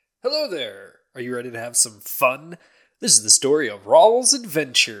Hello there! Are you ready to have some fun? This is the story of Rawl's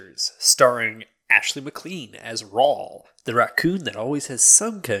Adventures, starring Ashley McLean as Rawl, the raccoon that always has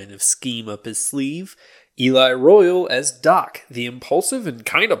some kind of scheme up his sleeve, Eli Royal as Doc, the impulsive and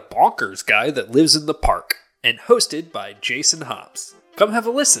kind of bonkers guy that lives in the park, and hosted by Jason Hobbs. Come have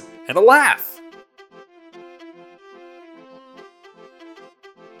a listen and a laugh!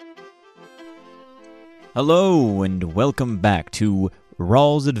 Hello, and welcome back to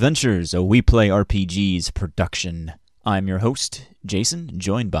Rawl's Adventures, a We Play RPGs production. I'm your host, Jason,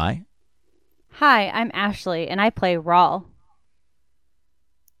 joined by... Hi, I'm Ashley, and I play Rawl.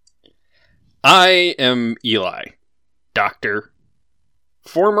 I am Eli, doctor,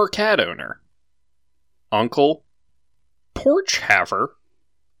 former cat owner, uncle, porch haver,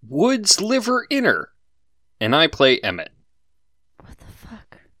 woods liver inner, and I play Emmett. What the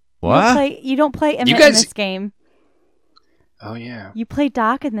fuck? What? You don't play Emmett You guys- in this game. Oh yeah. You play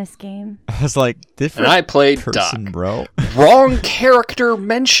Doc in this game. I was like, different And I played person, Doc. bro. Wrong character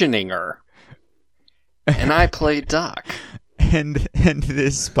mentioning her. And I played Doc. And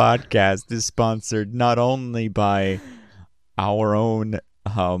this podcast is sponsored not only by our own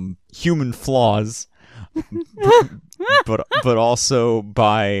human flaws, but also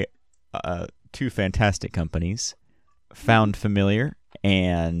by two fantastic companies, Found Familiar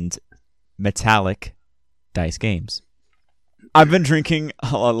and Metallic Dice Games. I've been drinking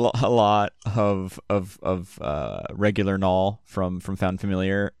a lot of regular Null from Found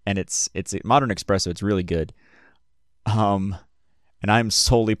Familiar, and it's a modern espresso. It's really good. And I'm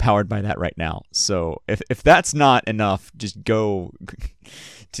solely powered by that right now. So if that's not enough, just go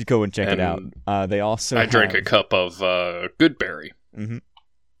and check it out. They also I drank a cup of Goodberry Mm-hmm.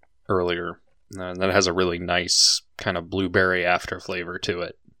 earlier. That has a really nice kind of blueberry after flavor to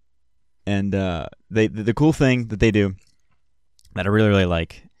it. And the cool thing that they do that I really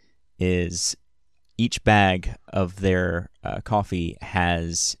like is each bag of their coffee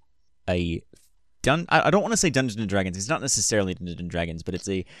has I don't want to say Dungeons and Dragons. It's not necessarily Dungeons and Dragons, but it's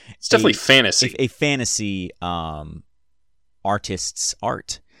definitely fantasy. A fantasy artist's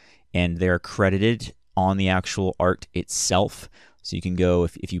art, and they're credited on the actual art itself. So you can go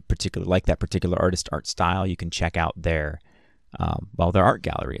if you particularly like that particular artist art style, you can check out their art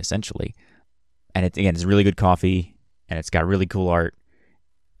gallery essentially. And it's really good coffee, and it's got really cool art.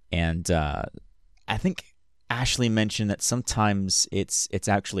 And I think Ashley mentioned that sometimes it's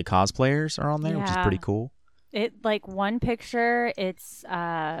actually cosplayers are on there, which is pretty cool. It like one picture, it's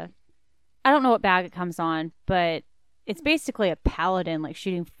I don't know what bag it comes on, but it's basically a paladin like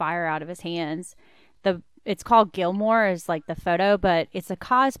shooting fire out of his hands. It's called Gilmore is like the photo, but it's a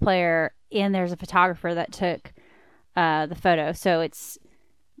cosplayer and there's a photographer that took the photo. So it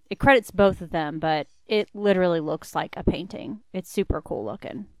credits both of them, but it literally looks like a painting. It's super cool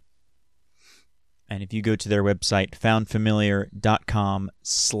looking. And if you go to their website,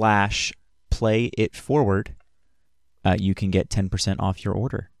 foundfamiliar.com/playitforward, you can get 10% off your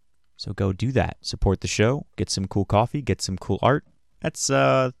order. So go do that. Support the show. Get some cool coffee. Get some cool art. That's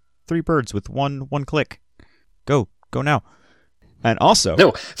 3 birds with one click. Go now. And also...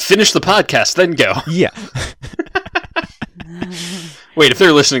 No, finish the podcast, then go. Yeah. Wait, if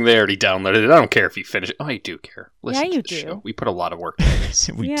they're listening, they already downloaded it. I don't care if you finish it. Oh, I do care. Listen Yeah, you to the do. show. We put a lot of work into this.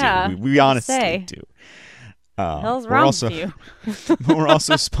 We Yeah, do. We honestly say. do. Hell's wrong with you? We're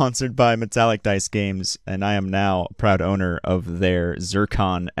also sponsored by Metallic Dice Games, and I am now a proud owner of their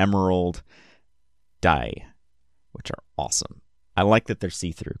Zircon Emerald die, which are awesome. I like that they're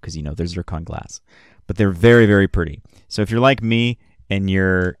see-through because, they're Zircon glass. But they're very, very pretty. So if you're like me and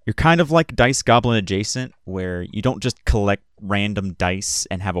you're kind of like Dice Goblin adjacent, where you don't just collect random dice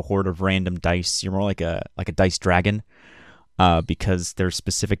and have a horde of random dice, you're more like a dice dragon. Because there's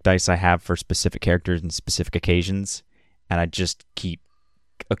specific dice I have for specific characters and specific occasions, and I just keep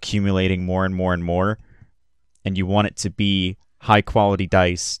accumulating more and more and more. And you want it to be high quality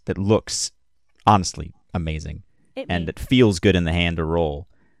dice that looks honestly amazing and that feels good in the hand to roll.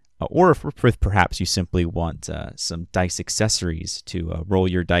 Or if perhaps you simply want some dice accessories to roll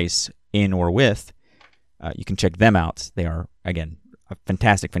your dice in or with, you can check them out. They are, again, a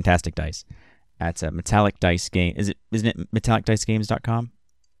fantastic dice. At Metallic Dice Game. Isn't it metallicdicegames.com?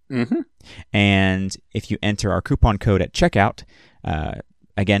 Mm-hmm. And if you enter our coupon code at checkout,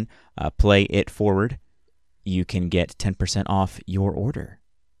 play it forward, you can get 10% off your order.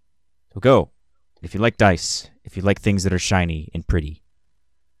 So go. If you like dice, if you like things that are shiny and pretty,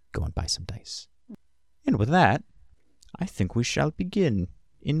 go and buy some dice. And with that, I think we shall begin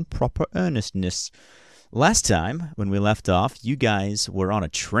in proper earnestness. Last time, when we left off, you guys were on a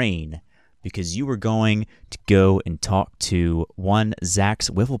train because you were going to go and talk to one Zax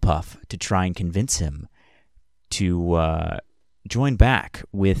Wifflepuff to try and convince him to join back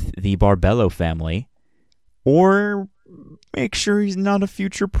with the Barbello family, or make sure he's not a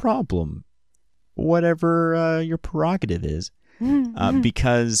future problem, whatever your prerogative is,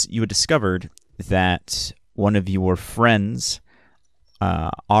 because you had discovered that one of your friends,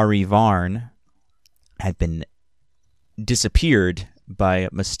 Ari Varn, had been disappeared by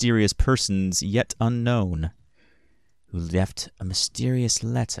mysterious persons yet unknown, who left a mysterious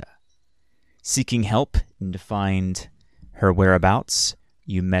letter. Seeking help and to find her whereabouts,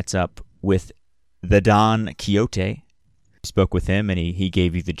 you met up with the Don Quixote. Spoke with him, and he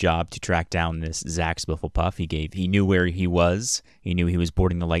gave you the job to track down this Zax Wifflepuff. He knew where he was. He knew he was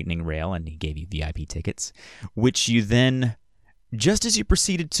boarding the Lightning Rail, and he gave you VIP tickets, which you then, just as you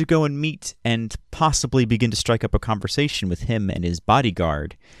proceeded to go and meet and possibly begin to strike up a conversation with him and his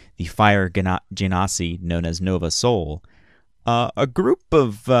bodyguard, the Fire Genasi known as Nova Soul, a group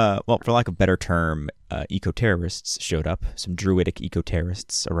of, for lack of a better term, eco-terrorists showed up. Some druidic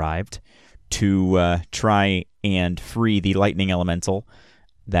eco-terrorists arrived to try and free the lightning elemental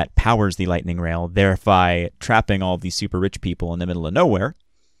that powers the Lightning Rail, thereby trapping all these super rich people in the middle of nowhere.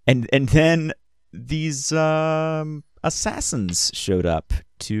 And then these assassins showed up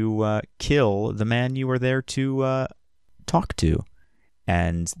to kill the man you were there to talk to.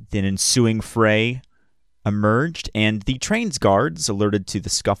 And then ensuing fray emerged, and the train's guards, alerted to the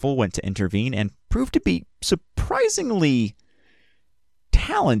scuffle, went to intervene and proved to be surprisingly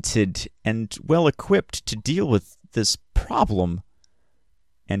talented and well-equipped to deal with this problem.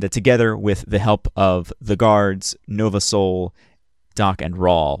 And together with the help of the guards, Nova Soul, Doc, and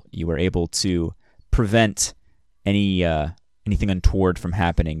Rawl, you were able to prevent anything untoward from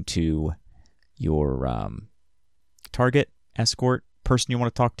happening to your target, escort, person you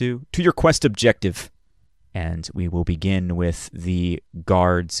want to talk to your quest objective. And we will begin with the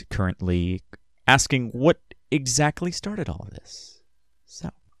guards currently asking what exactly started all of this. So,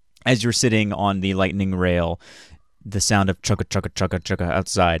 as you're sitting on the Lightning Rail, the sound of chugga chugga chugga chugga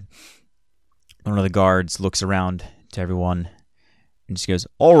outside, one of the guards looks around to everyone and just goes,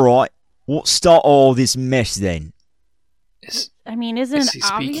 "All right, what start all this mess then?" Is isn't he it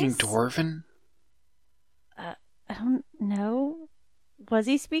speaking obvious? Dwarven? I don't know. Was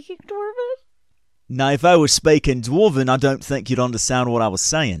he speaking Dwarven? Now, if I was speaking Dwarven, I don't think you'd understand what I was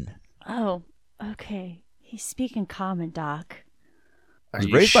saying. Oh, okay. He's speaking common, Doc. Are Was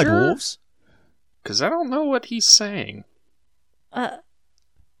you raised by sure? dwarves? Because I don't know what he's saying.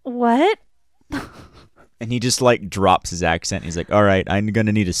 What? And he just, drops his accent. He's like, all right, I'm going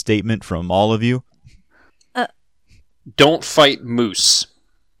to need a statement from all of you. Don't fight moose.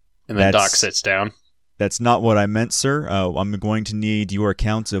 And then That's- Doc sits down. That's not what I meant, sir. I'm going to need your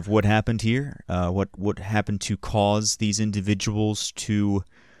accounts of what happened here. What happened to cause these individuals to,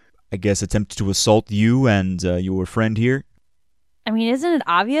 I guess, attempt to assault you and your friend here? Isn't it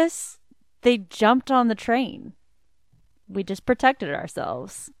obvious? They jumped on the train. We just protected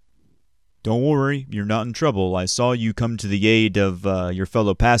ourselves. Don't worry, you're not in trouble. I saw you come to the aid of your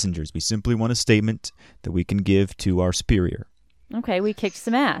fellow passengers. We simply want a statement that we can give to our superior. Okay, we kicked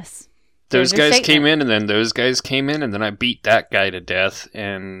some ass. Those There's your guys came statement. in, and then those guys came in, and then I beat that guy to death,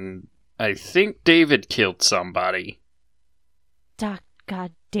 and I think David killed somebody. Doc,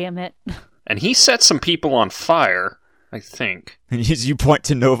 god damn it. And he set some people on fire, I think. And as you point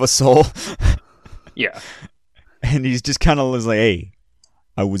to Nova Soul, Yeah. and he's just kind of like, hey,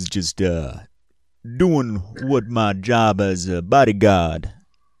 I was just doing what my job as a bodyguard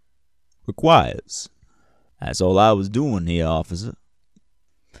requires. That's all I was doing here, officer.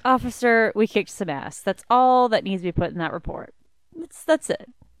 Officer, we kicked some ass. That's all that needs to be put in that report. That's it.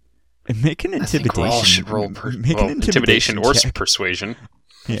 And make an I think intimidation. Rawl should roll make an intimidation or check. persuasion.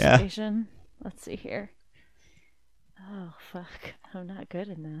 Yeah. Persuasion. Let's see here. Oh, fuck. I'm not good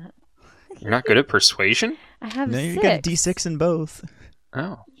in that. You're not good at persuasion? I have No, a you 6. got a D6 in both.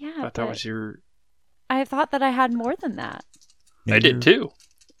 Oh. Yeah, I thought that but was your... I thought that I had more than that. I did too.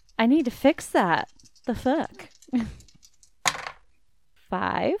 I need to fix that. The fuck?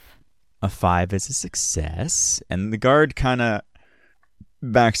 5. A 5 is a success. And the guard kind of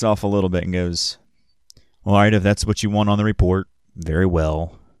backs off a little bit and goes, all right, if that's what you want on the report, very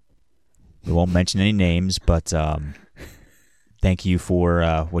well. We won't mention any names, but thank you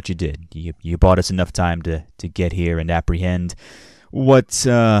for what you did. You bought us enough time to get here and apprehend what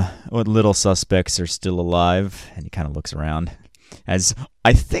little suspects are still alive. And he kind of looks around, as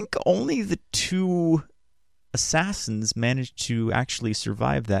I think only the 2 assassins managed to actually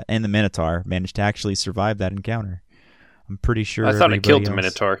survive that, and the Minotaur managed to actually survive that encounter. I'm pretty sure. I thought I killed the everybody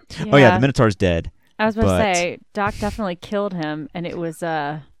else- Minotaur. Oh yeah, the Minotaur's dead. I was about but- to say, Doc definitely killed him, and it was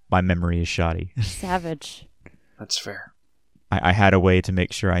My memory is shoddy. savage. That's fair. I had a way to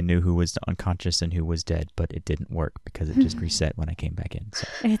make sure I knew who was unconscious and who was dead, but it didn't work because it just reset when I came back in. So.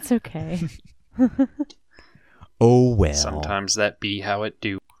 It's okay. Oh well. Sometimes that be how it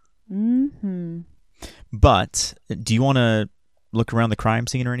do. Mm-hmm. But do you want to look around the crime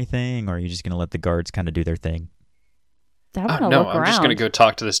scene or anything, or are you just going to let the guards kind of do their thing? I want to No, look I'm around. just gonna go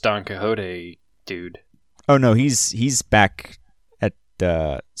talk to this Don Quixote dude. Oh no, he's back at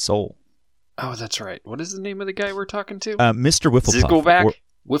Seoul. Oh, that's right. What is the name of the guy we're talking to? Mr. Wifflepuff. Ziggleback? or-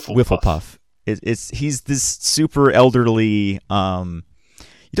 Wifflepuff. Wifflepuff. He's this super elderly.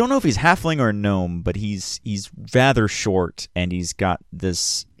 You don't know if he's halfling or a gnome, but he's rather short, and he's got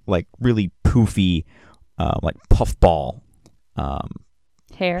this like really poofy, like puffball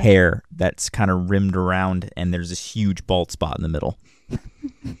hair that's kind of rimmed around, and there's this huge bald spot in the middle.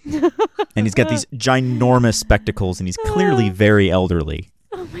 And he's got these ginormous spectacles, and he's clearly very elderly.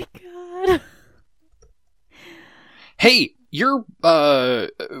 Oh my god. Hey, you're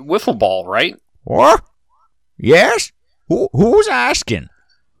Wiffle Ball, right? What? Yes? Who's asking?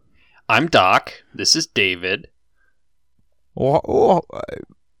 I'm Doc. This is David. You're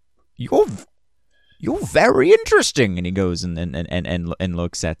very interesting. And he goes and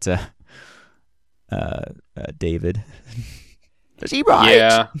looks at David. Is he right?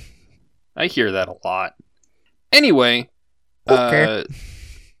 Yeah, I hear that a lot. Anyway, Okay.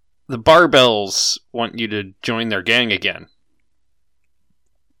 the Barbells want you to join their gang again.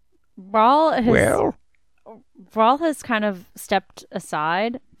 Rawl has kind of stepped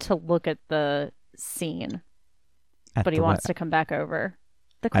aside to look at the scene, but he wants to come back over.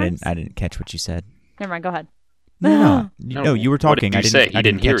 I didn't catch what you said. Never mind. Go ahead. No, No, you were what talking. did you I didn't. say? He I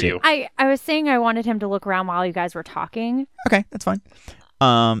didn't didn't hear catch you. it. I was saying I wanted him to look around while you guys were talking. Okay, that's fine.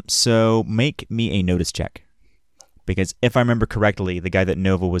 So make me a notice check, because if I remember correctly, the guy that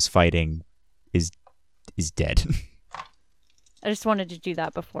Nova was fighting is dead. I just wanted to do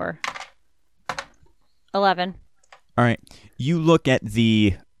that before. 11. All right. You look at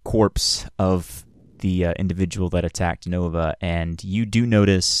the corpse of the individual that attacked Nova, and you do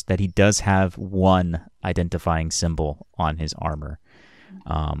notice that he does have one identifying symbol on his armor,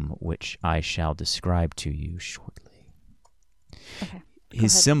 which I shall describe to you shortly. Okay.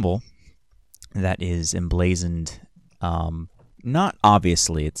 His ahead. symbol that is emblazoned, not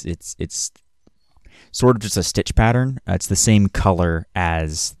obviously, it's sort of just a stitch pattern. It's the same color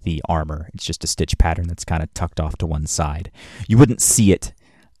as the armor. It's just a stitch pattern that's kind of tucked off to one side. You wouldn't see it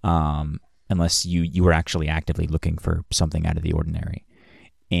unless you were actually actively looking for something out of the ordinary.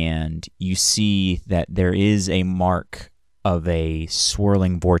 And you see that there is a mark of a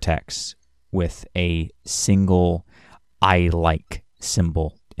swirling vortex with a single eye-like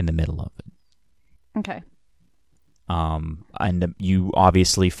symbol in the middle of it. Okay. And you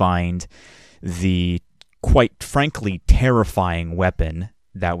obviously find the quite frankly terrifying weapon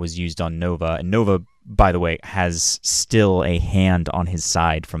that was used on Nova. And Nova, by the way, has still a hand on his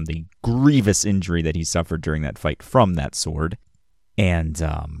side from the grievous injury that he suffered during that fight from that sword. And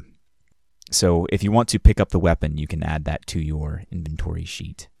so if you want to pick up the weapon, you can add that to your inventory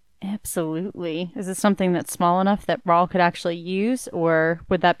sheet. Absolutely. Is this something that's small enough that Rawl could actually use, or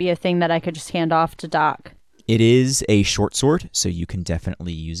would that be a thing that I could just hand off to Doc? It is a short sword, so you can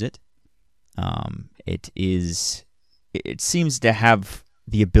definitely use it. It seems to have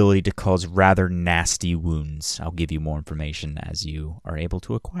the ability to cause rather nasty wounds. I'll give you more information as you are able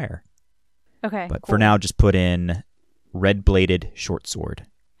to acquire. Okay. But cool. for now, just put in red-bladed short sword.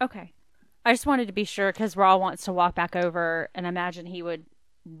 Okay. I just wanted to be sure because Rawl wants to walk back over, and I imagine he would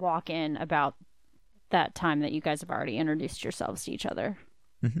walk in about that time that you guys have already introduced yourselves to each other.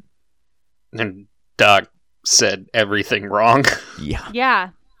 And Doc said everything wrong. Yeah.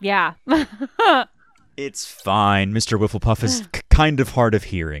 Yeah. It's fine. Mr. Wifflepuff is kind of hard of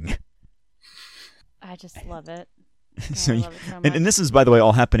hearing. I just love it. So I you- love it so much. and this is, by the way,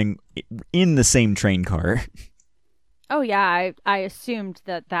 all happening in the same train car. Oh yeah, I assumed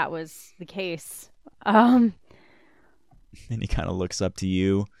that was the case. Um, And he kind of looks up to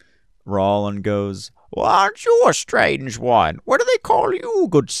you, Rawl, and goes, "Well, aren't you a strange one? What do they call you,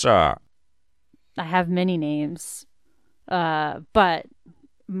 good sir?" I have many names, but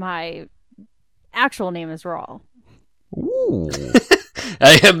my actual name is Rawl. Ooh.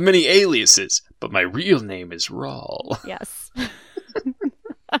 I have many aliases, but my real name is Rawl. Yes.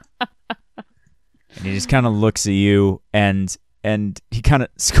 And he just kind of looks at you, and he kind of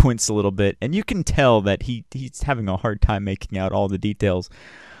squints a little bit, and you can tell that he's having a hard time making out all the details,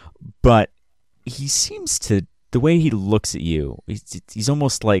 but he seems to the way he looks at you, he's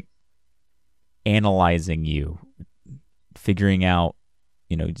almost like analyzing you, figuring out,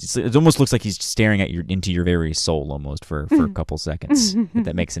 it almost looks like he's staring at into your very soul almost for a couple seconds, if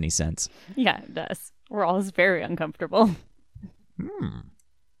that makes any sense. Yeah, it does. We're all very uncomfortable.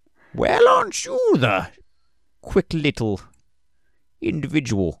 Well, aren't you the quick little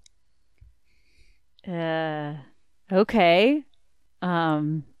individual? Okay.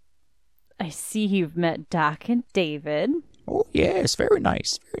 I see you've met Doc and David. Oh, yes, very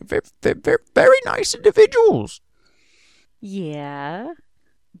nice. Very, very, very, very nice individuals. Yeah,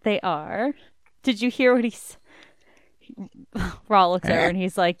 they are. Did you hear what he's... Raw looks over and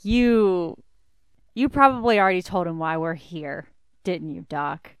he's like, you probably already told him why we're here, didn't you,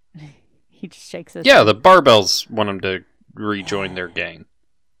 Doc? He just shakes his Yeah, head. the Barbells want him to rejoin their gang.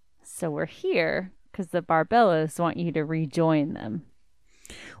 So we're here because the Barbellos want you to rejoin them.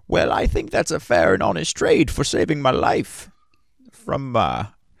 Well, I think that's a fair and honest trade for saving my life from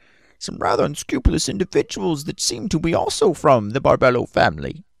some rather unscrupulous individuals that seem to be also from the Barbello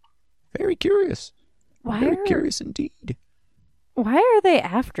family. Very curious. Very curious indeed. Why are they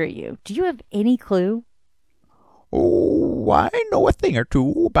after you? Do you have any clue? Oh, I know a thing or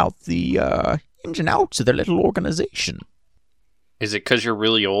two about the ins and outs of their little organization. Is it because you're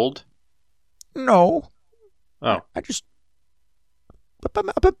really old? No. Oh. I've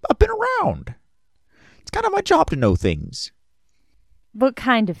been around. It's kind of my job to know things. What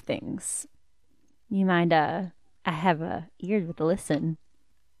kind of things? You mind, I have a ear to listen.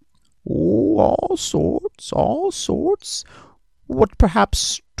 Oh, all sorts. What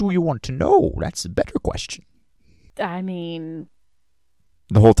perhaps do you want to know? That's a better question. I mean...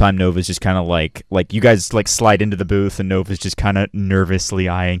 The whole time Nova's just kind of like you guys like slide into the booth and Nova's just kind of nervously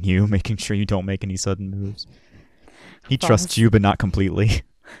eyeing you, making sure you don't make any sudden moves. He trusts you, but not completely.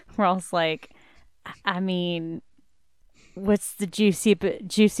 Rawls like, I mean, what's the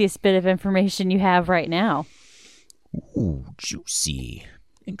juiciest bit of information you have right now? Ooh, juicy.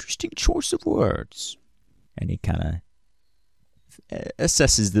 Interesting choice of words. And he kind of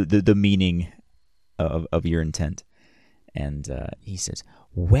assesses the meaning of your intent. And he says,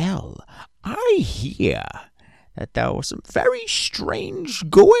 well, I hear that there was some very strange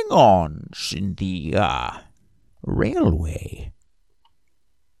going on in the railway.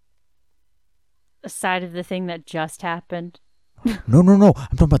 Aside of the thing that just happened? No.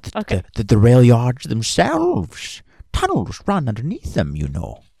 I'm talking about the rail yards themselves. Tunnels run underneath them, you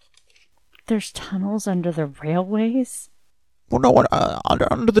know. There's tunnels under the railways? Well, no,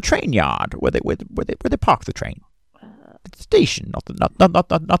 under the train yard where they park the train. The station, not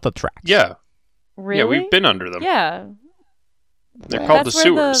the tracks. Yeah. Really? Yeah, we've been under them. Yeah. They're called the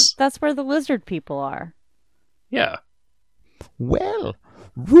sewers. That's where the lizard people are. Yeah. Well,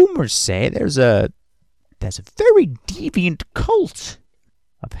 rumors say there's a very deviant cult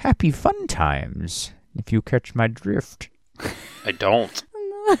of happy fun times, if you catch my drift. I don't.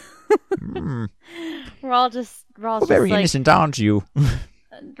 We're all just very like, innocent, aren't you?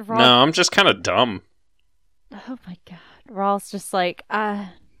 No, I'm just kind of dumb. Oh my god. Rawls just like, I'll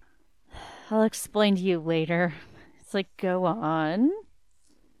explain to you later. It's like, go on.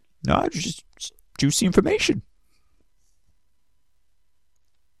 No, just juicy information.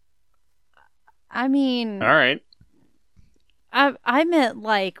 I mean... All right. I meant,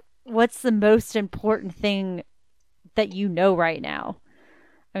 like, what's the most important thing that you know right now?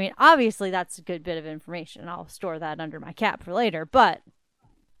 I mean, obviously that's a good bit of information. I'll store that under my cap for later, but...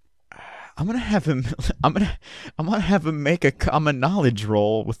 I'm gonna have him make a common knowledge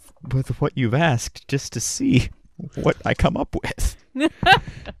roll with what you've asked, just to see what I come up with.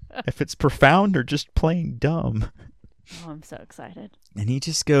 If it's profound or just plain dumb. Oh, I'm so excited. And he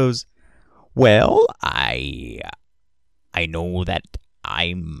just goes, well, I know that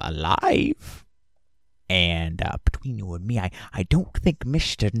I'm alive. And between you and me, I don't think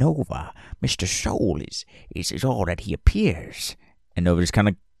Mr. Nova, Mr. Soul, is all that he appears. And Nova just kind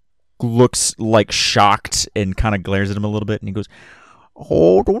of looks like shocked and kind of glares at him a little bit. And he goes,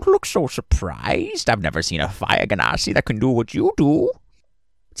 oh, don't look so surprised. I've never seen a fire ganassi that can do what you do.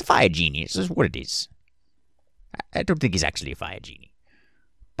 It's a fire genius, is what it is. I don't think he's actually a fire genie.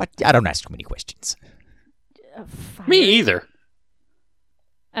 But I don't ask too many questions. Me either.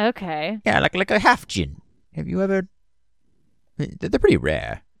 Okay. Yeah, like a half djinn. Have you ever... They're pretty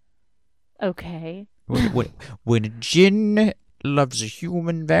rare. Okay. When a djinn loves a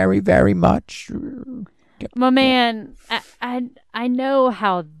human very, very much... My man, I know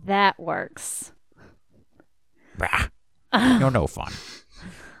how that works. Bah. You're no fun.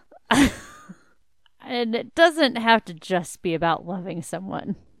 And it doesn't have to just be about loving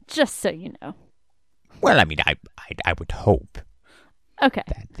someone, just so you know. Well, I mean, I would hope Okay.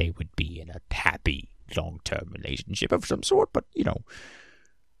 that they would be in a happy long-term relationship of some sort, but,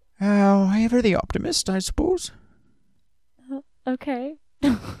 ever the optimist, I suppose. Okay.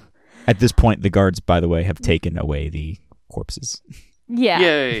 At this point, the guards, by the way, have taken away the corpses. Yeah.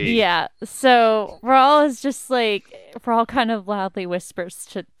 Yay. Yeah. So Rawl is just like, Rawl kind of loudly whispers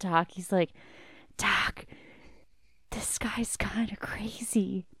to Doc. He's like, Doc, this guy's kind of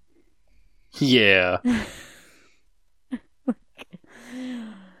crazy. Yeah.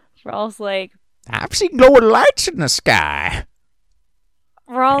 Rawl's like, I've seen glowing lights in the sky.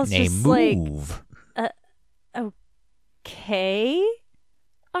 Rawl's And they just like, move. okay.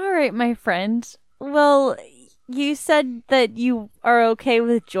 All right, my friend. Well, you said that you are okay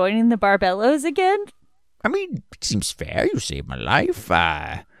with joining the Barbellos again? I mean, it seems fair. You saved my life.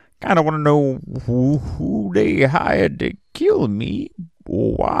 I kind of want to know who they hired to kill me,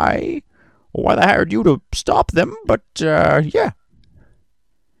 or why they hired you to stop them. But yeah,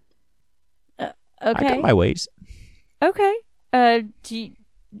 I Okay. got my ways. Okay.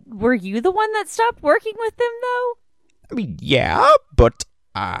 Were you the one that stopped working with them, though? I mean, yeah, but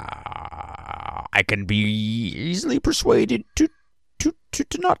I can be easily persuaded to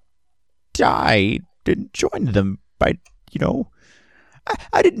not die and join them. I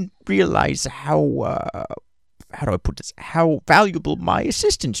didn't realize how do I put this? How valuable my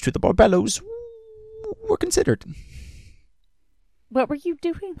assistance to the Barbellos were considered. What were you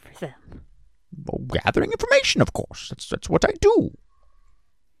doing for them? Well, gathering information, of course. That's what I do.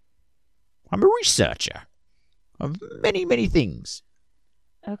 I'm a researcher of many, many things.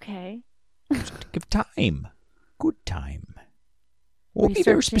 Okay. Give time. Good time. Or be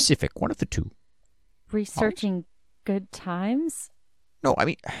very Researching- specific. One of the two. Researching good times? No, I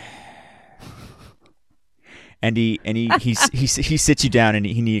mean... And he sits you down and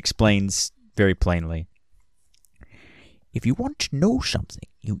he explains very plainly. If you want to know something,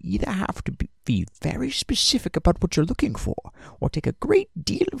 you either have to be very specific about what you're looking for, or take a great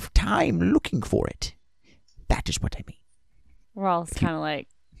deal of time looking for it. That is what I mean. Rawl's kind of like...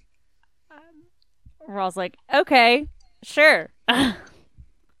 Rawl's like, okay, sure. And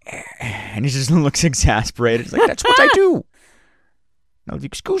he just looks exasperated. He's like, that's what I do. Now, if you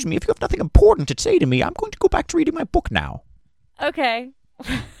excuse me, if you have nothing important to say to me, I'm going to go back to reading my book now. Okay.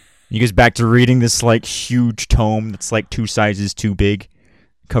 He goes back to reading this, like, huge tome that's, like, 2 sizes too big.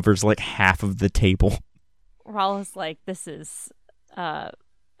 Covers, like, half of the table. Rawl is like, this is...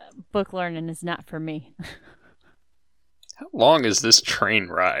 book learning is not for me. How long is this train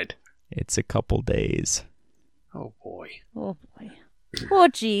ride? It's a couple days. Oh boy. Oh, boy. Oh,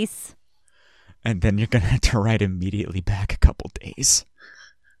 jeez. And then you're going to have to write immediately back a couple days.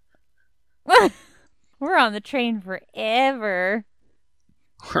 We're on the train forever.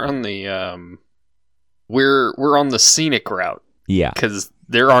 We're on the we're on the scenic route Yeah. because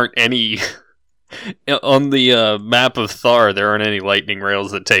there aren't any on the map of Thar. There aren't any lightning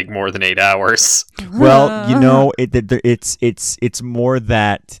rails that take more than 8 hours. Well, it's more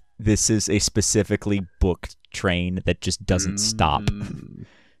that this is a specifically booked train that just doesn't stop.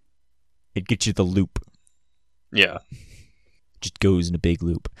 It gets you the loop. Yeah. Just goes in a big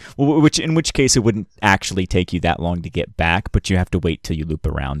loop. Well, in which case it wouldn't actually take you that long to get back, but you have to wait till you loop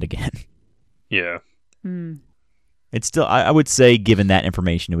around again. Yeah. Hmm. It's still, I would say, given that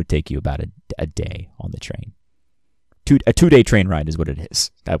information, it would take you about a day on the train. A 2-day train ride is what it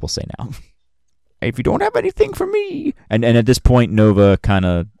is. I will say now. If you don't have anything for me, and at this point, Nova kind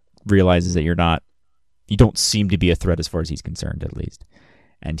of realizes that you don't seem to be a threat as far as he's concerned, at least.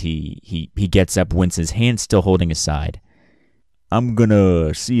 And he gets up, winces, hand still holding his side. I'm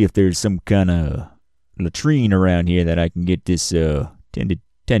gonna see if there's some kind of latrine around here that I can get this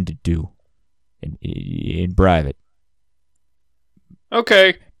tended to in private.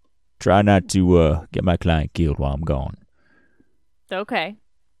 Okay. Try not to get my client killed while I'm gone. Okay.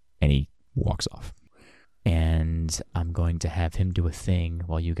 And he walks off. And I'm going to have him do a thing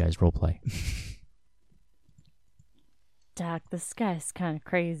while you guys roleplay. Doc, this guy's kind of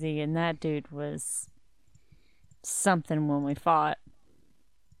crazy, and that dude was something when we fought.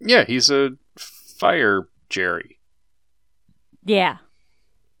 Yeah, he's a fire Jerry. Yeah.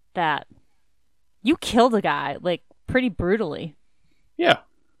 That. You killed a guy, like, pretty brutally. Yeah.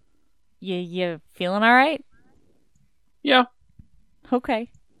 You feeling all right? Yeah. Okay.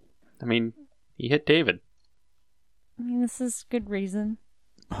 I mean, he hit David. I mean, this is good reason.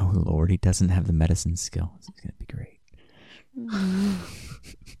 Oh, Lord, he doesn't have the medicine skill. It's going to be great.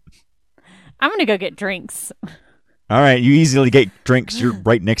 I'm going to go get drinks. All right, you easily get drinks. You're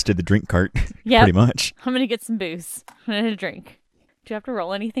right next to the drink cart, Yep. pretty much. I'm going to get some booze. I'm going to drink. Do you have to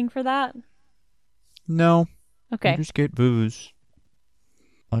roll anything for that? No. Okay. You just get booze.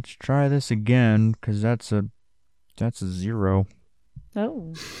 Let's try this again, because that's a 0.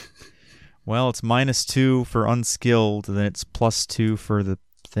 Oh. Well, it's -2 for unskilled, then it's +2 for the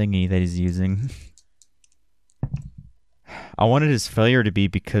thingy that he's using. I wanted his failure to be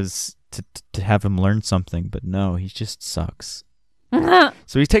because to have him learn something, but no, he just sucks.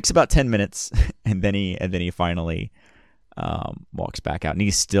 So he takes about 10 minutes, and then he finally walks back out, and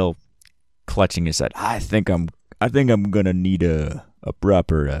he's still clutching his head. I think I'm gonna need a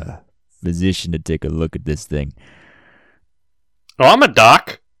proper physician to take a look at this thing. Oh, I'm a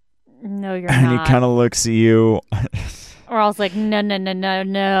doc. No, you're And not. he kind of looks at you. Rawls like,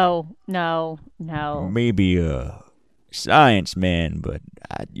 no. Maybe a science man, but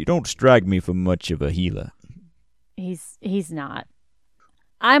you don't strike me for much of a healer. He's not.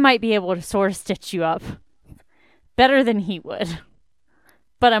 I might be able to sort of stitch you up better than he would,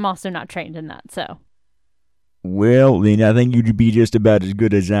 but I'm also not trained in that. So. Well, then I think you'd be just about as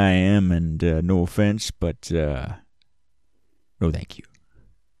good as I am, and no offense, but no thank you.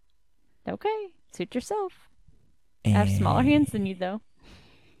 Okay, suit yourself. I have smaller hands than you, though.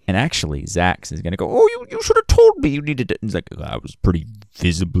 And actually, Zax is going to go, oh, you should have told me you needed it. And he's like, I was pretty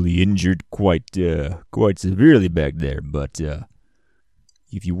visibly injured quite severely back there, but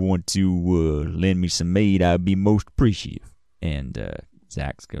if you want to lend me some aid, I'd be most appreciative. And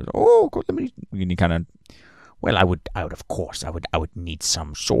Zax goes, oh, let me, and he kind of, well, I would need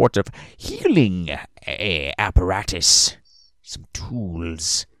some sort of healing apparatus, some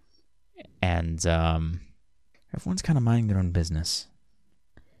tools. And everyone's kind of minding their own business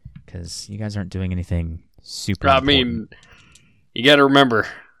because you guys aren't doing anything super important. mean, you got to remember,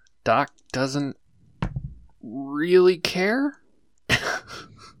 Doc doesn't really care.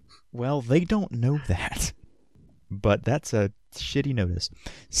 Well, they don't know that, but that's a shitty notice.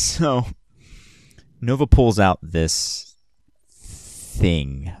 So Nova pulls out this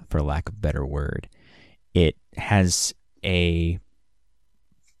thing, for lack of a better word. It has a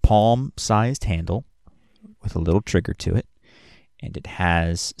palm-sized handle with a little trigger to it, and it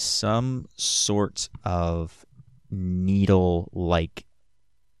has some sort of needle-like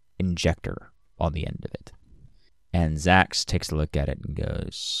injector on the end of it. And Zax takes a look at it and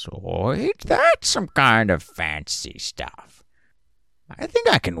goes, so ain't that some kind of fancy stuff? I think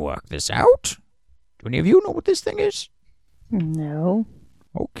I can work this out. Do any of you know what this thing is? No.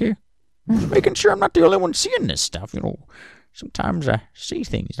 Okay. Just making sure I'm not the only one seeing this stuff. You know, sometimes I see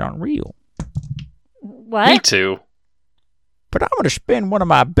things that aren't real. What? Me too. But I'm going to spend one of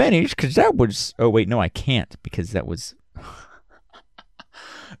my bennies because that was... Oh, wait, no, I can't because that was...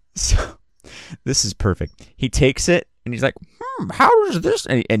 So, this is perfect. He takes it and he's like, how does this...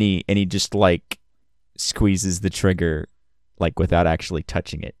 And he just, like, squeezes the trigger, like, without actually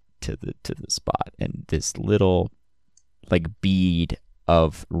touching it to the spot. And this little, like, bead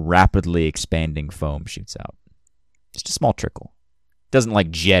of rapidly expanding foam shoots out. Just a small trickle. Doesn't,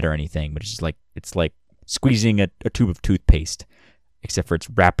 like, jet or anything, but it's like squeezing a tube of toothpaste, except for it's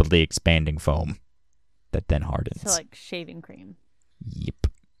rapidly expanding foam that then hardens. So like shaving cream. Yep.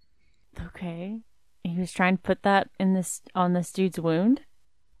 Okay. He was trying to put that on this dude's wound?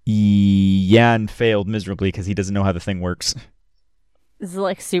 Yeah, and failed miserably because he doesn't know how the thing works. Is it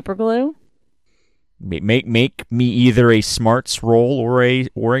like super glue? Make me either a smarts roll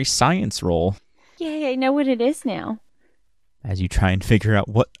or a science roll. Yay, I know what it is now. As you try and figure out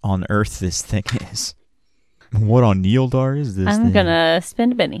what on earth this thing is. What on Neildar is this I'm thing? gonna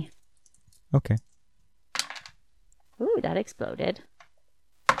spend a Benny. Okay. Ooh, that exploded.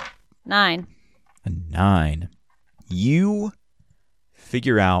 9. A 9. You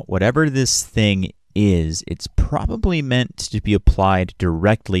figure out whatever this thing is, it's probably meant to be applied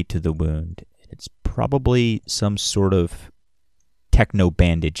directly to the wound. It's probably some sort of techno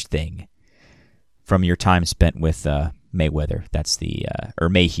bandage thing from your time spent with Mayweather. That's the or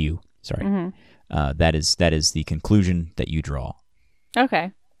Mayhew. Sorry. Mm-hmm. That is the conclusion that you draw.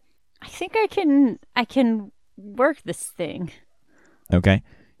 Okay. I think I can work this thing. Okay.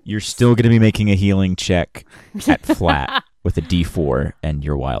 You're still going to be making a healing check at flat with a D4 and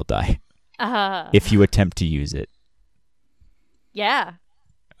your wild die if you attempt to use it. Yeah.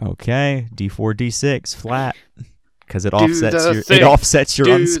 Okay, D4, D6 flat because it offsets your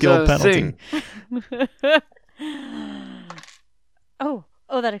unskilled penalty. Oh,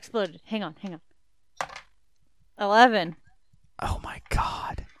 that exploded. Hang on. 11. Oh my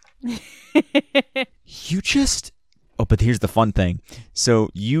god. You just... Oh, but here's the fun thing. So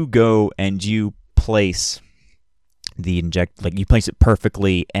you go and you place the you place it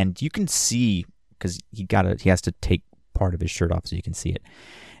perfectly, and you can see, because he has to take part of his shirt off so you can see it.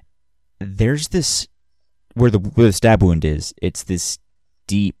 There's this where the stab wound is, it's this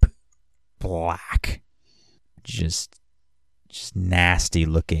deep black, just nasty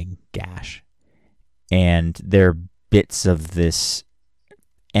looking gash, and there are bits of this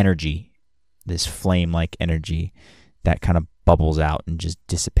energy, this flame like energy, that kind of bubbles out and just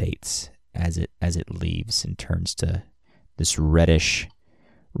dissipates as it leaves and turns to this reddish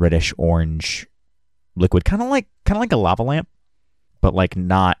orange liquid, kind of like a lava lamp, but like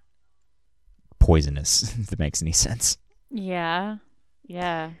not poisonous, if that makes any sense. Yeah.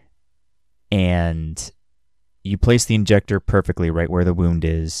 And you place the injector perfectly right where the wound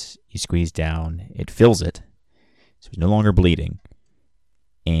is. You squeeze down, it fills it, so he's no longer bleeding,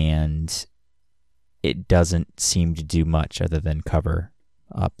 and it doesn't seem to do much other than cover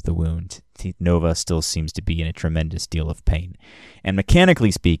up the wound. Nova still seems to be in a tremendous deal of pain. And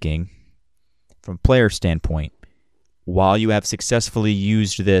mechanically speaking, from player standpoint, while you have successfully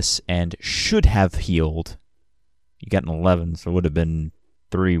used this and should have healed, you got an 11, so it would have been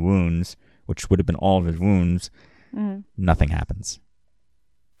 3 wounds, which would have been all of his wounds. Nothing happens.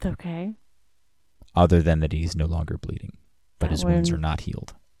 Okay. Other than that he's no longer bleeding, but his wounds are not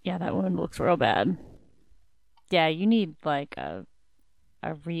healed. Yeah, that wound looks real bad. Yeah, you need like a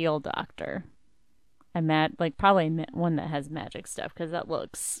real doctor. Probably one that has magic stuff, because that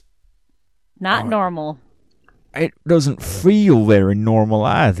looks not normal. It doesn't feel very normal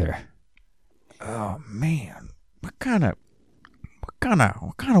either. Oh man, what kind of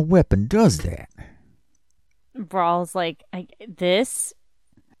weapon does that? Brawl's like, this?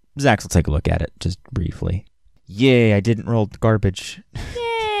 Zax will take a look at it just briefly. Yay, I didn't roll garbage.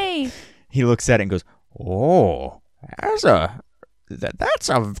 Yay! He looks at it and goes, "Oh, that's a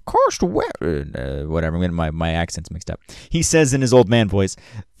cursed weapon." Whatever, I'm getting my accents mixed up. He says in his old man voice,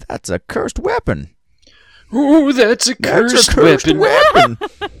 "That's a cursed weapon." Oh, that's a cursed weapon.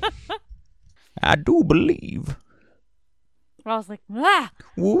 I do believe. I was like, ah!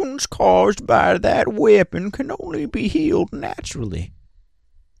 Wounds caused by that weapon can only be healed naturally.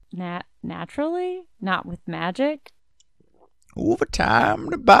 Naturally? Not with magic? Over time,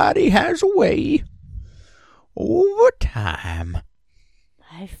 the body has a way. Over time.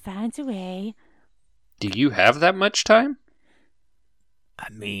 Life finds a way. Do you have that much time? I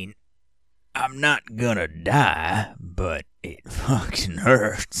mean, I'm not gonna die, but it fucking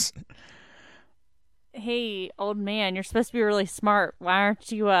hurts. Hey, old man, you're supposed to be really smart. Why aren't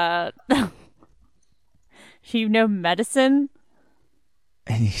you, you know medicine?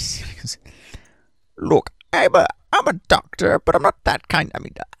 And he goes, "Look, I'm a doctor, but I'm not that kind. I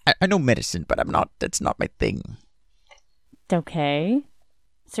mean, I know medicine, but I'm not. That's not my thing." Okay.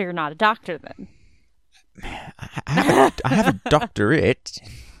 So you're not a doctor then? I have a doctorate.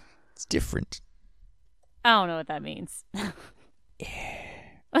 It's different. I don't know what that means.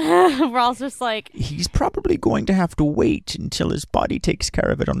 We're all just like... He's probably going to have to wait until his body takes care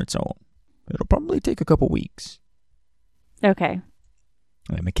of it on its own. It'll probably take a couple weeks. Okay.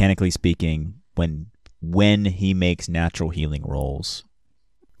 Mechanically speaking, when he makes natural healing rolls,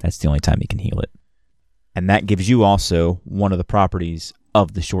 that's the only time he can heal it. And that gives you also one of the properties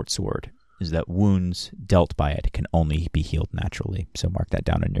of the short sword, is that wounds dealt by it can only be healed naturally. So mark that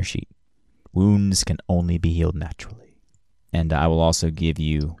down on your sheet. Wounds can only be healed naturally. And I will also give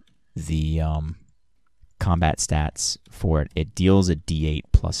you the combat stats for it. It deals a D8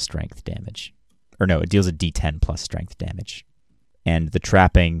 plus strength damage. Or no, it deals a D10 plus strength damage. And the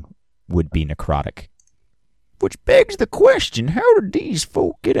trapping would be necrotic. Which begs the question, how did these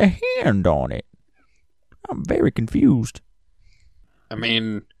folk get a hand on it? I'm very confused. I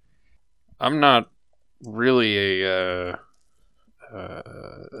mean, I'm not really a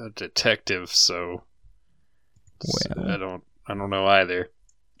detective, so well, I don't know either.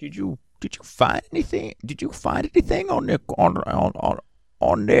 Did you find anything? Did you find anything on their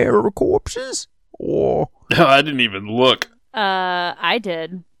corpses? Or No, I didn't even look. I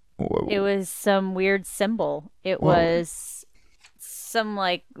did. It was some weird symbol. It was some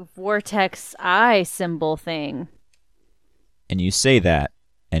like vortex eye symbol thing. And you say that,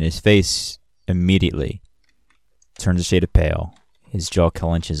 and his face immediatly turns a shade of pale. His jaw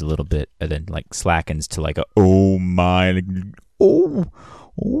clenches a little bit, and then like slackens to like a oh my. Oh,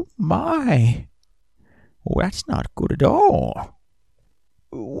 that's not good at all.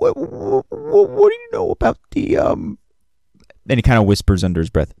 What do you know about the Then he kind of whispers under his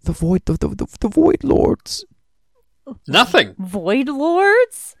breath, the Void Lords. Nothing. Void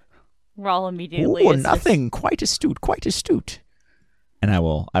Lords? Rawl immediately. Oh, nothing. Quite astute. And I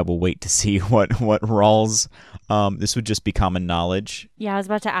will wait to see what Rawl's. This would just be common knowledge. Yeah, I was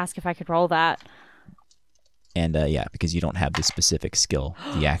about to ask if I could roll that. And yeah, because you don't have the specific skill,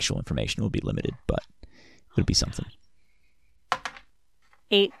 the actual information will be limited. But It'll be something.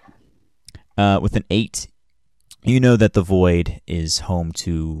 8. With an 8, you know that the Void is home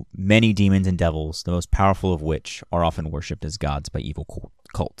to many demons and devils, the most powerful of which are often worshipped as gods by evil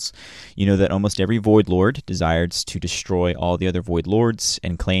cults. You know that almost every Void Lord desires to destroy all the other Void Lords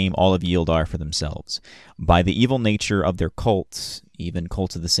and claim all of Yieldar for themselves. By the evil nature of their cults, even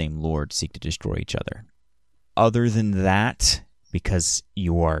cults of the same Lord seek to destroy each other. Other than that, because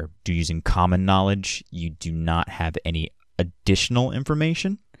you are using common knowledge, you do not have any additional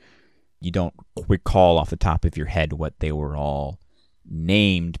information. You don't recall off the top of your head what they were all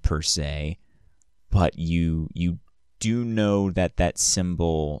named per se, but you do know that that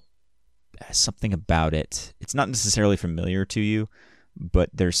symbol has something about it. It's not necessarily familiar to you, but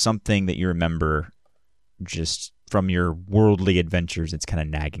there's something that you remember just from your worldly adventures. It's kind of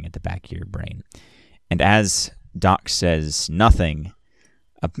nagging at the back of your brain. And as Doc says nothing,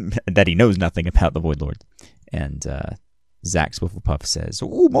 that he knows nothing about the Void Lord, and Zach Swifflepuff says,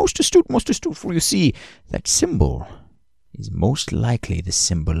 "Oh, most astute, for you see, that symbol is most likely the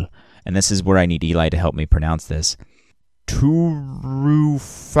symbol," and this is where I need Eli to help me pronounce this,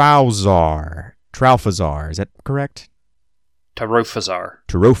 Tralfazar, is that correct?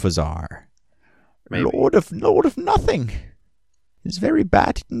 Tarophazar. Maybe. Lord of nothing. It's very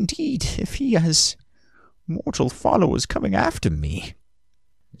bad indeed if he has mortal followers coming after me.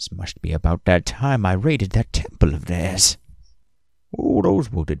 This must be about that time I raided that temple of theirs. Oh, those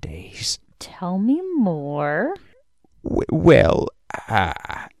were the days. Tell me more. And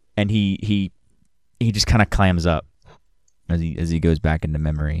he just kind of clams up as he goes back into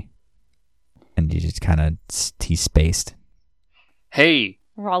memory, and he just kind of he's spaced. Hey,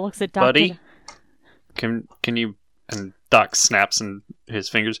 Raw looks at Doc. buddy, can you? And Doc snaps in his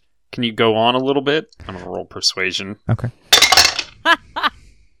fingers. Can you go on a little bit? I'm gonna roll persuasion. Okay.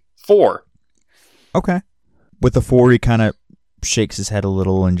 4. Okay. With the 4, he kind of shakes his head a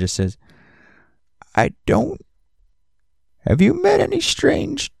little and just says, "I don't. Have you met any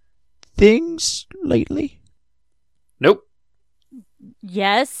strange things lately?" Nope.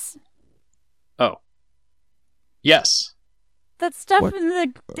 Yes. Oh. Yes. That stuff What?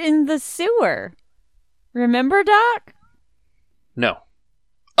 in the sewer. Remember, Doc? No.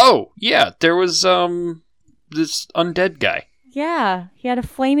 Oh, yeah, there was, this undead guy. Yeah, he had a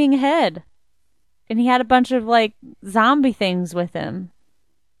flaming head. And he had a bunch of, zombie things with him.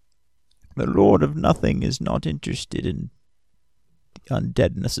 The Lord of Nothing is not interested in the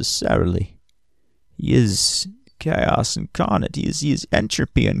undead necessarily. He is chaos incarnate. He is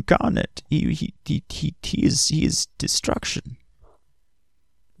entropy incarnate. He is destruction.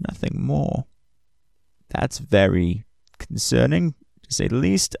 Nothing more. That's very concerning, to say the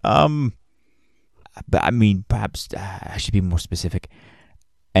least. But I mean, perhaps I should be more specific.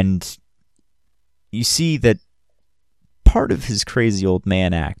 And you see that part of his crazy old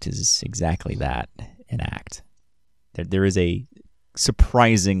man act is exactly that, an act. There is a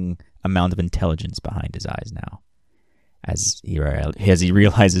surprising amount of intelligence behind his eyes now, as he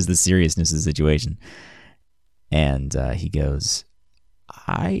realizes the seriousness of the situation. And he goes,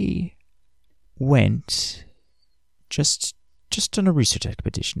 "I went just on a research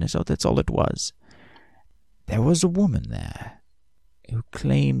expedition. That's all it was. There was a woman there who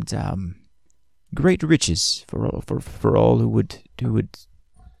claimed great riches for all who would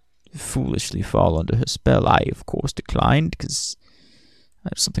foolishly fall under her spell. I, of course, declined because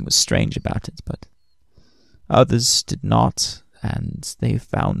something was strange about it, but others did not, and they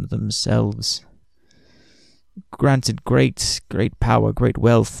found themselves granted great power, great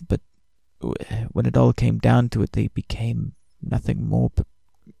wealth, but when it all came down to it, they became nothing more but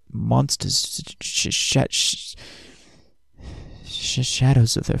monsters,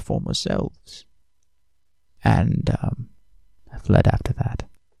 shadows of their former selves. And I fled after that.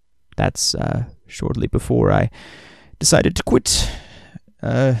 That's shortly before I decided to quit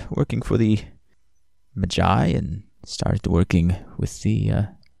working for the Magi and started working with the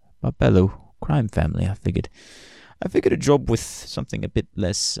Barbello crime family. I figured a job with something a bit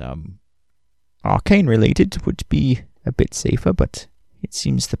less arcane related would be a bit safer, but it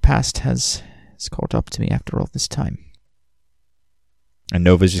seems the past has caught up to me after all this time." And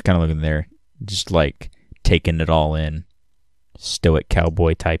Nova's just kind of looking there, just taking it all in. Stoic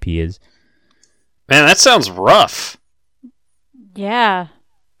cowboy type he is. Man, that sounds rough. Yeah,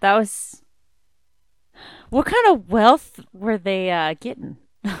 that was... What kind of wealth were they getting?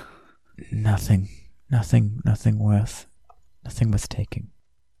 Nothing worth taking.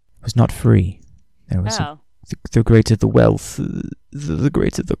 It was not free. There was the greater the wealth, the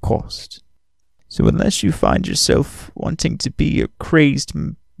greater the cost. So unless you find yourself wanting to be a crazed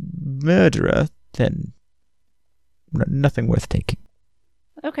murderer, then Nothing worth taking.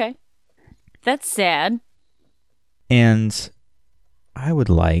 Okay. That's sad. And I would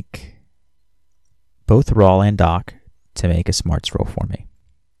like both Rawl and Doc to make a smarts roll for me.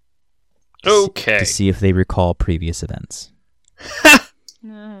 Okay. To see if they recall previous events.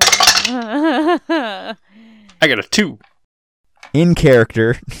 I got a 2. In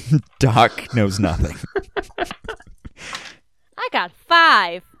character, Doc knows nothing. I got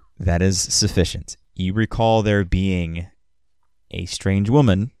 5. That is sufficient. You recall there being a strange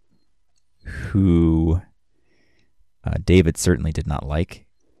woman who David certainly did not like,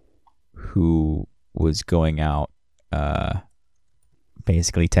 who was going out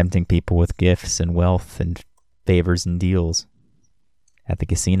basically tempting people with gifts and wealth and favors and deals at the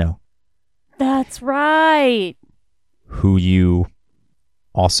casino. That's right. Who you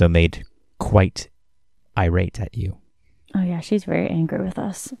also made quite irate at you. Oh, yeah, she's very angry with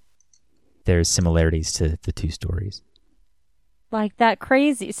us. There's similarities to the two stories. Like that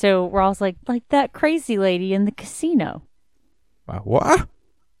crazy... So Raw's like that crazy lady in the casino. What?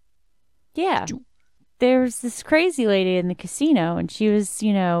 Yeah. There's this crazy lady in the casino, and she was,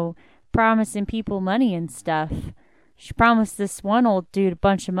 promising people money and stuff. She promised this one old dude a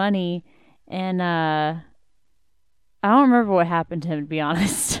bunch of money, and I don't remember what happened to him, to be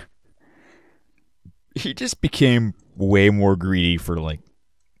honest. He just became way more greedy for like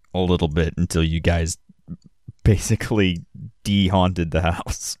a little bit until you guys basically de-haunted the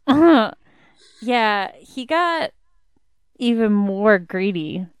house. Yeah, he got even more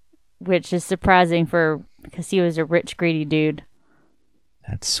greedy, which is surprising because he was a rich, greedy dude.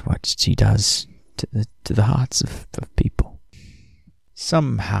 That's what she does to the hearts of people.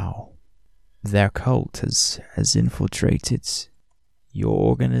 Somehow, their cult has infiltrated your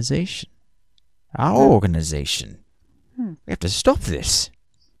organization. Our organization. We have to stop this.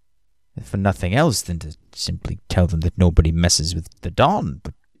 If for nothing else than to simply tell them that nobody messes with the Don.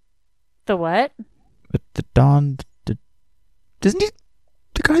 But The what? the Don... Isn't he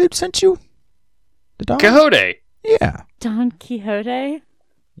the guy that sent you? The Don? Quixote. Yeah. Don Quixote?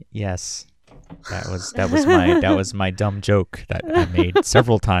 Yes. That was my dumb joke that I made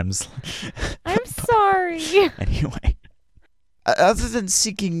several times. I'm sorry. Anyway, other than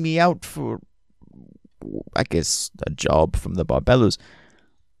seeking me out for, I guess, a job from the Barbellos,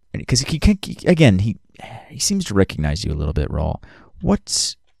 because he seems to recognize you a little bit, Rawl.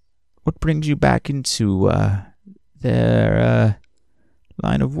 What brings you back into their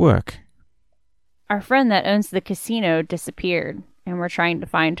line of work? Our friend that owns the casino disappeared, and we're trying to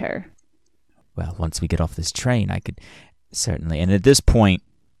find her. Well, once we get off this train, I could certainly... And at this point,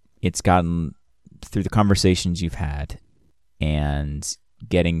 it's gotten through the conversations you've had and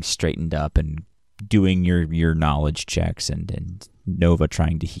getting straightened up and doing your knowledge checks and Nova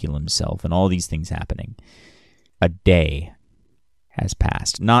trying to heal himself and all these things happening. A day has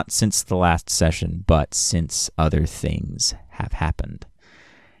passed. Not since the last session, but since other things have happened.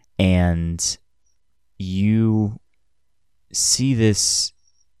 And you see this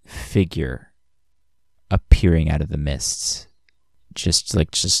figure appearing out of the mists, just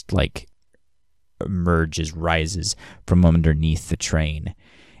like emerges, rises from underneath the train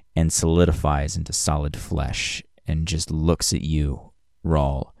and solidifies into solid flesh and just looks at you,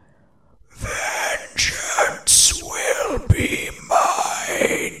 Rawl. Vengeance will be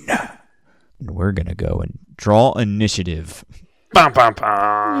mine. And we're gonna go and draw initiative. Bum, bum, bum.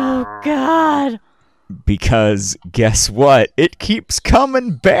 Oh, God. Because guess what? It keeps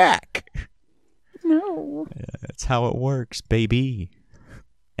coming back. No. That's how it works, baby.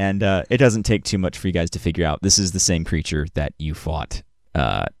 And it doesn't take too much for you guys to figure out this is the same creature that you fought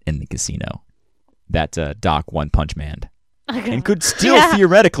in the casino. That Doc One Punch Man. Okay. And could still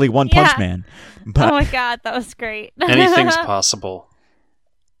theoretically One Punch Man. But, Oh, my God. That was great. Anything's possible.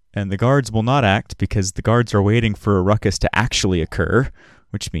 And the guards will not act because the guards are waiting for a ruckus to actually occur,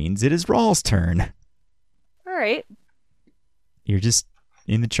 which means it is Rawl's turn. All right. You're just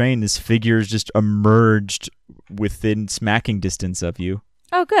in the train. This figure is just emerged within smacking distance of you.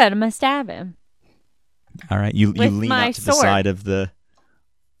 Oh, good. I'm going to stab him. All right, you With lean my out to the sword. side of the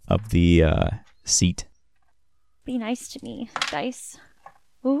seat. Be nice to me, dice.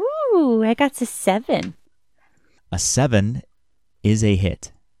 Ooh, I got to 7. A 7 is a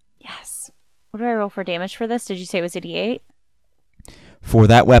hit. Yes. What do I roll for damage for this? Did you say it was a D8? For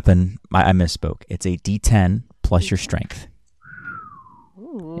that weapon, I misspoke. It's a D10 plus your strength.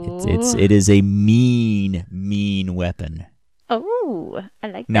 Ooh. It is a mean weapon. Oh, I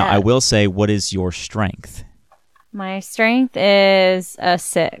like Now, that. I will say, what is your strength? My strength is a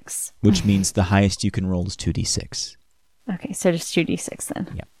 6. Which means the highest you can roll is 2d6. Okay, so just 2d6 then.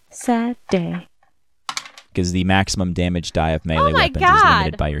 Yep. Sad day. because the maximum damage die of melee Oh my weapons is God.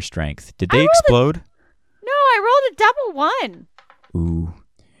 limited by your strength. Did I they rolled explode? No, I rolled a double 1. Ooh.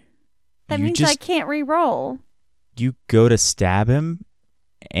 That You means just- I can't re-roll. You go to stab him,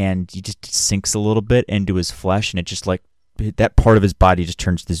 and he just sinks a little bit into his flesh, and it just like that part of his body just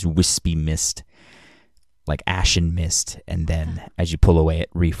turns to this wispy mist, like ashen mist, and then as you pull away, it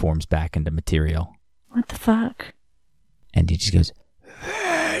reforms back into material. What the fuck? And he just goes,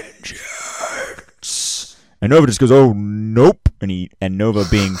 Vengeance. And Nova just goes, oh, nope. And Nova,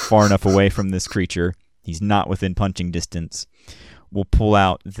 being far enough away from this creature, he's not within punching distance, will pull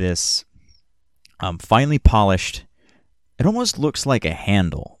out this finely polished, it almost looks like a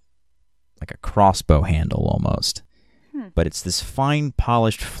handle, like a crossbow handle almost. But it's this fine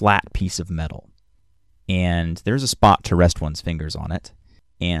polished flat piece of metal. And there's a spot to rest one's fingers on it.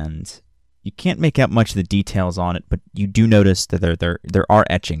 And you can't make out much of the details on it, but you do notice that there are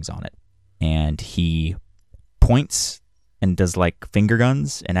etchings on it. And he points and does like finger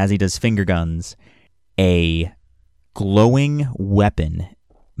guns, and as he does finger guns, a glowing weapon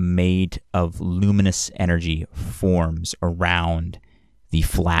made of luminous energy forms around the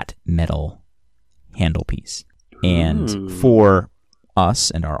flat metal handle piece. And for us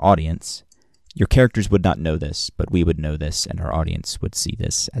and our audience, your characters would not know this, but we would know this, and our audience would see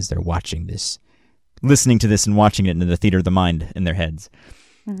this as they're watching this, listening to this and watching it in the theater of the mind in their heads.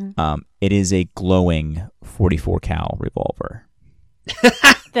 Mm-hmm. It is a glowing 44 cal revolver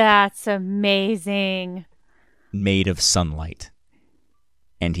That's amazing. made of sunlight.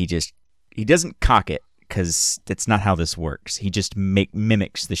 And he doesn't cock it, because that's not how this works. He just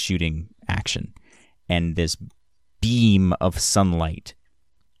mimics the shooting action. And this beam of sunlight,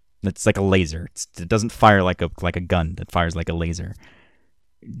 that's like a laser. It doesn't fire like a gun. That fires like a laser.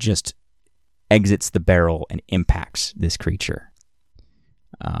 Just exits the barrel and impacts this creature.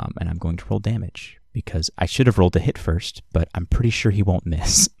 And I'm going to roll damage, because I should have rolled a hit first, but I'm pretty sure he won't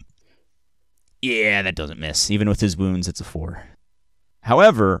miss. Yeah, that doesn't miss. Even with his wounds, it's a 4.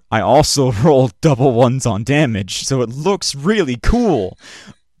 However, I also rolled double 1s on damage, so it looks really cool.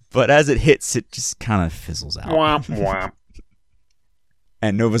 But as it hits, it just kind of fizzles out. Womp womp.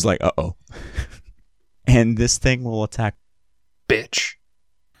 And Nova's like, uh-oh. And this thing will attack. Bitch.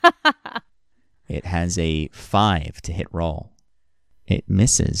 It has a 5 to hit roll. It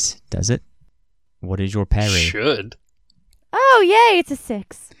misses, does it? What is your parry? Should. Oh, yay, it's a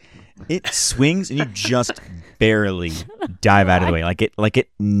 6. It swings and you just barely dive out of the way. Like it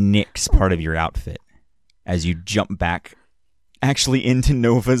nicks part of your outfit as you jump back actually into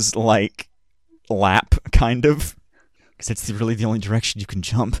Nova's like lap, kind of. Because it's really the only direction you can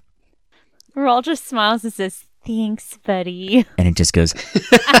jump. Rawl just smiles and says, thanks, buddy. And it just goes.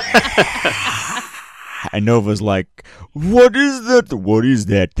 And Nova's like, what is that? What is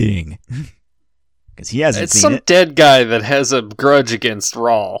that thing? Because he hasn't It's seen some it. dead guy that has a grudge against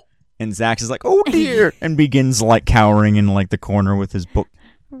Rawl. And Zax is like, oh dear. And begins like cowering in like the corner with his book.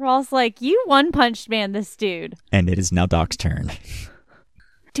 Rawl's like, you one-punched man this dude. And it is now Doc's turn.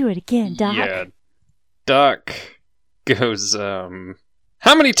 Do it again, Doc. Yeah. Doc goes,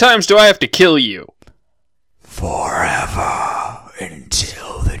 how many times do I have to kill you? Forever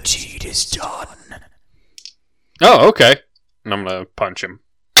until the deed is done. Oh, okay. And I'm gonna punch him.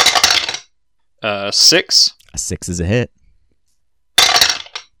 6? A 6 is a hit.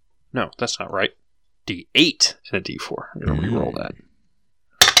 No, that's not right. D8 and a D4. I'm gonna re-roll that.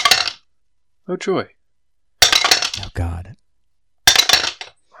 Oh, joy. Oh, God.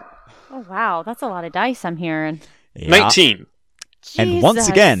 Oh, wow. That's a lot of dice I'm hearing. Yeah. 19. And once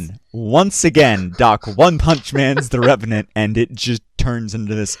again, Doc One Punch Man's the Revenant, and it just turns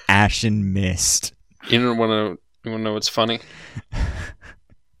into this ashen mist. You wanna know what's funny?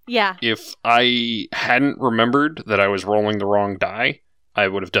 Yeah. If I hadn't remembered that I was rolling the wrong die, I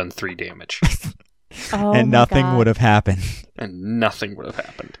would have done 3 damage. Oh, And my nothing God. would have happened. And nothing would have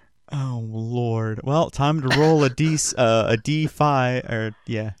happened. Oh, Lord. Well, time to roll a D5, or,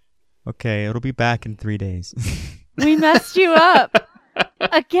 yeah. Okay, it'll be back in 3 days. We messed you up.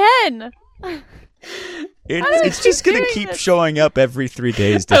 Again. It's just going to doing keep this? showing up every 3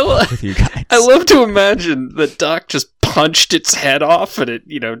 days to I lo- fuck with you guys. I love to imagine that Doc just punched its head off and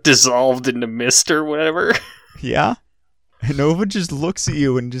it, dissolved into mist or whatever. Yeah? And Nova just looks at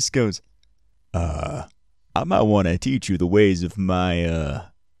you and just goes, I might want to teach you the ways of my,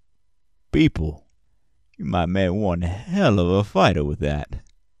 people. You might make one hell of a fighter with that.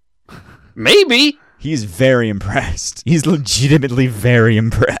 Maybe. He's very impressed. He's legitimately very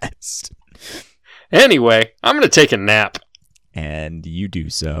impressed. Anyway, I'm going to take a nap. And you do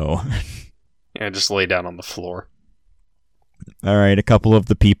so. And just lay down on the floor. All right, a couple of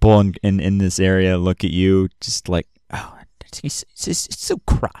the people in this area look at you just like, oh, it's so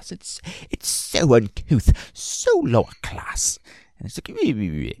crass. It's so uncouth, so lower class. And it's like,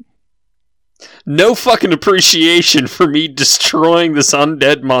 No fucking appreciation for me destroying this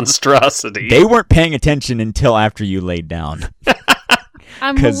undead monstrosity. they weren't paying attention until after you laid down.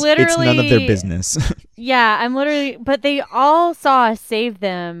 I'm Because literally. it's none of their business. Yeah, I'm literally. But they all saw us save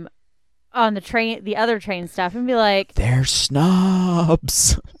them on the train, the other train stuff, and be like, They're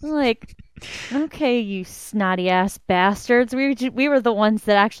snobs. okay, you snotty ass bastards. We were the ones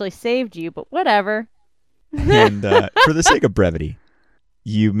that actually saved you, but whatever. And for the sake of brevity,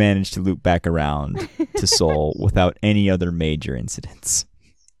 you managed to loop back around to Seoul without any other major incidents.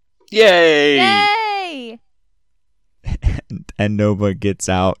 Yay! Yay! And Nova gets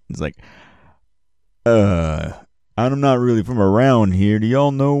out and is like, I'm not really from around here. Do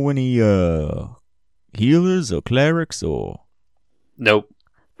y'all know any healers or clerics or? Nope.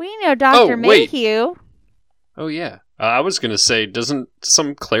 We know Dr. wait. Mayhew. Oh, yeah. I was going to say, doesn't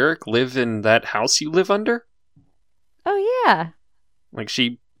some cleric live in that house you live under? Oh, yeah. Like,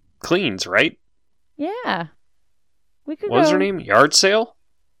 she cleans, right? Yeah. We could What was go her name? Yard Sale?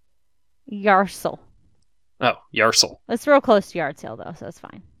 Yarsel. Oh, Yarsel. It's real close to Yard Sale, though, so it's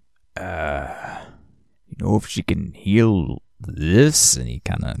fine. You know if she can heal this? And he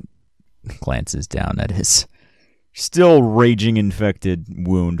kind of glances down at his still raging infected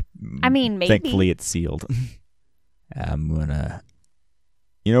wound. I mean, maybe. Thankfully, it's sealed. I'm gonna.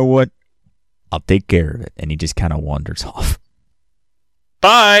 You know what? I'll take care of it. And he just kind of wanders off.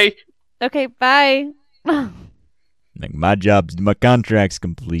 Bye! Okay, bye. Like, my contract's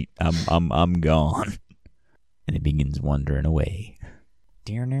complete. I'm gone. And he begins wandering away.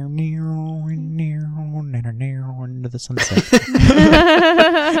 Into the sunset.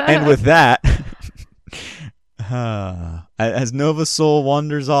 And with that, as Nova Soul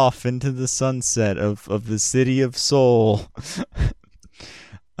wanders off into the sunset of the city of Seoul,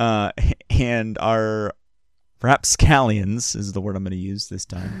 and our perhaps scallions is the word I'm going to use this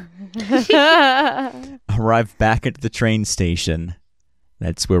time, arrive back at the train station.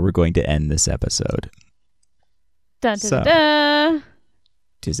 That's where we're going to end this episode. Dun, dun, So. dun, dun.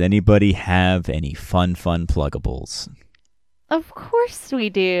 Does anybody have any fun pluggables? Of course we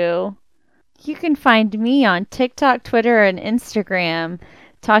do. You can find me on TikTok, Twitter, and Instagram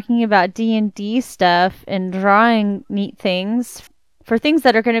talking about D&D stuff and drawing neat things for things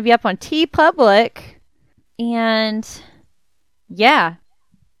that are going to be up on TeePublic. And yeah,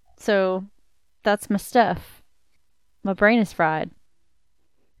 so that's my stuff. My brain is fried.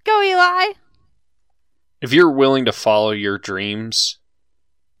 Go, Eli! If you're willing to follow your dreams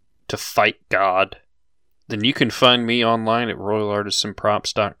to fight God, then you can find me online at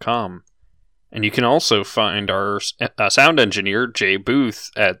royalartisanprops.com. And you can also find our sound engineer, Jay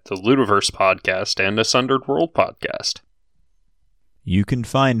Booth, at the Ludiverse podcast and a Sundered World podcast. You can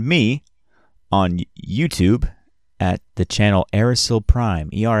find me on YouTube at the channel Erasyl Prime,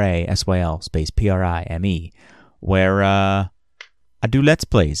 ERASYL space PRIME, where I do Let's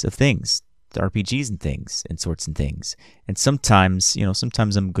Plays of things, RPGs and things, and sorts and things. And sometimes,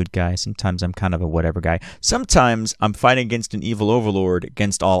 sometimes I'm a good guy, sometimes I'm kind of a whatever guy. Sometimes I'm fighting against an evil overlord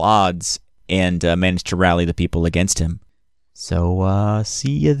against all odds and manage to rally the people against him. So,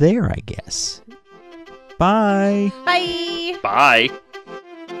 see you there, I guess. Bye! Bye! Bye!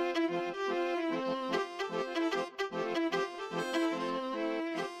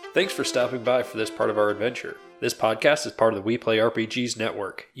 Thanks for stopping by for this part of our adventure. This podcast is part of the We Play RPGs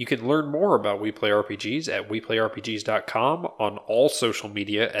network. You can learn more about We Play RPGs at WePlayRPGs.com, on all social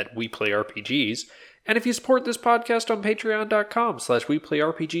media at WePlayRPGs, and if you support this podcast on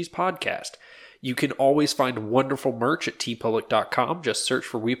Patreon.com/WePlayRPGspodcast. You can always find wonderful merch at tpublic.com. Just search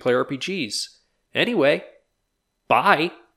for We Play RPGs. Anyway, bye!